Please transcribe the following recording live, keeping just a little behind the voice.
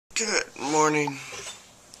Good morning.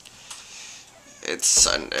 It's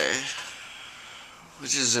Sunday,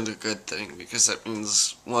 which isn't a good thing because that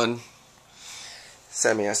means, one,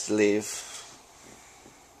 Sammy has to leave.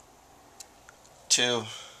 Two,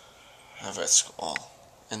 I have at school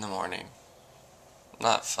in the morning.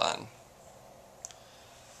 Not fun.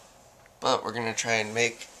 But we're gonna try and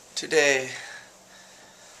make today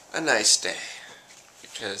a nice day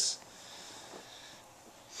because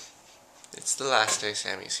it's the last day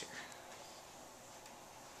Sammy's here.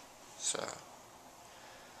 So,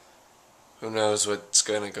 who knows what's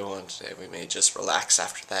gonna go on today. We may just relax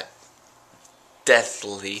after that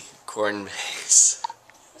deathly corn maze.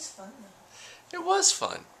 It was fun though. It was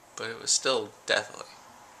fun, but it was still deathly.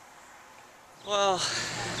 Well,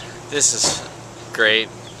 this is great.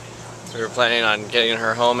 We were planning on getting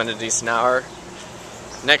her home in a decent hour.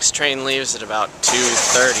 Next train leaves at about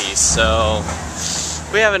 2:30, so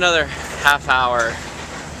we have another half hour.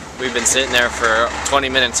 We've been sitting there for 20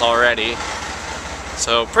 minutes already,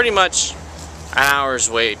 so pretty much an hour's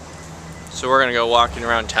wait. So we're gonna go walking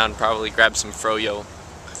around town, probably grab some froyo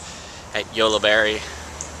at Yolaberry,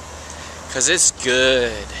 cause it's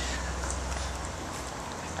good.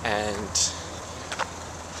 And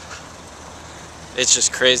it's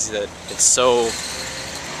just crazy that it's so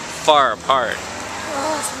far apart.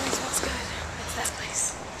 Oh, something smells good. What's that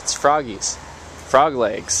place? It's Froggy's. Frog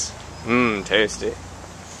legs. Mmm, tasty.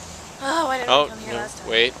 Oh, why didn't we come here last time?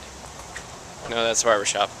 Wait. No, that's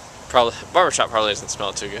barbershop. Barbershop probably doesn't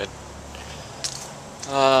smell too good.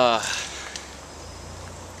 But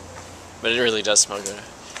it really does smell good.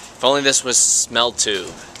 If only this was smell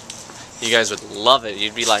tube. You guys would love it.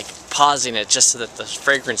 You'd be like pausing it just so that the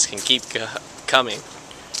fragrance can keep coming.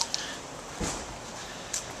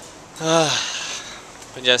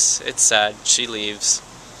 But yes, it's sad. She leaves.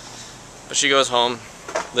 But she goes home,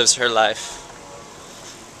 lives her life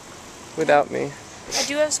without me. I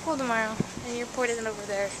do have school tomorrow, and your port isn't over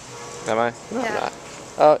there. Am I? No, Yeah. I'm not.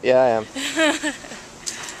 Oh, yeah, I am.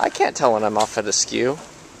 I can't tell when I'm off at askew.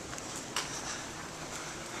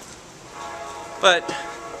 But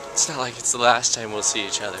it's not like it's the last time we'll see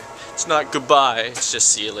each other. It's not goodbye, it's just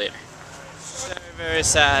see you later. Very, very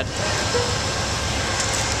sad.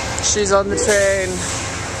 She's on the train.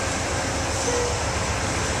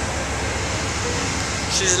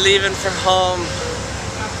 She's leaving for home.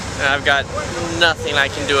 And I've got nothing I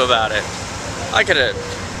can do about it. I could have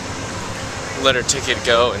let her ticket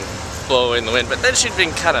go and blow in the wind, but then she'd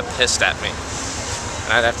been kind of pissed at me.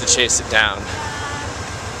 And I'd have to chase it down.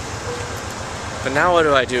 But now what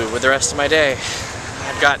do I do with the rest of my day?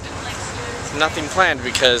 I've got nothing planned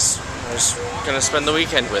because I was going to spend the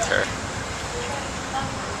weekend with her.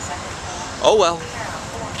 Oh well.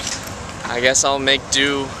 I guess I'll make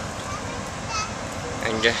do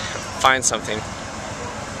and find something.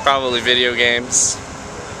 Probably video games.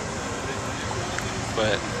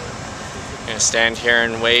 But I'm going to stand here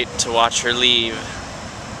and wait to watch her leave.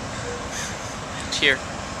 Here.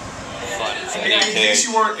 In case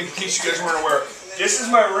you guys weren't aware, this is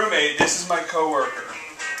my roommate, this is my coworker.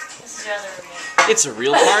 This is your other roommate. It's a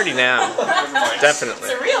real party now. Definitely.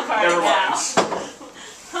 It's a real party Never mind.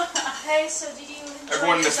 Hey, so did you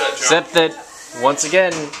Everyone missed that joke. Except that, once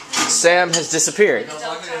again, Sam has disappeared.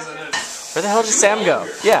 Where the hell did Sam go?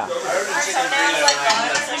 Yeah. Our toenails like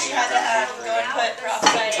gone, so she had to go and put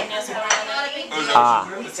peroxide and Neosporin. Ah.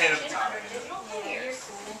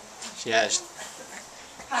 Yeah.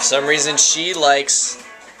 For some reason, she likes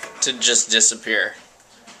to just disappear.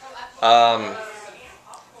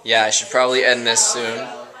 Yeah, I should probably end this soon.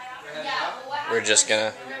 We're just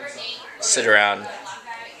gonna sit around,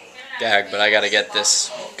 gag, but I gotta get this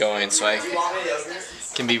going so I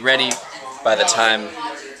can be ready by the time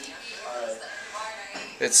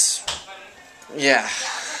it's... Yeah.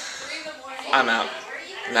 I'm out.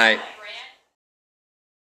 Night.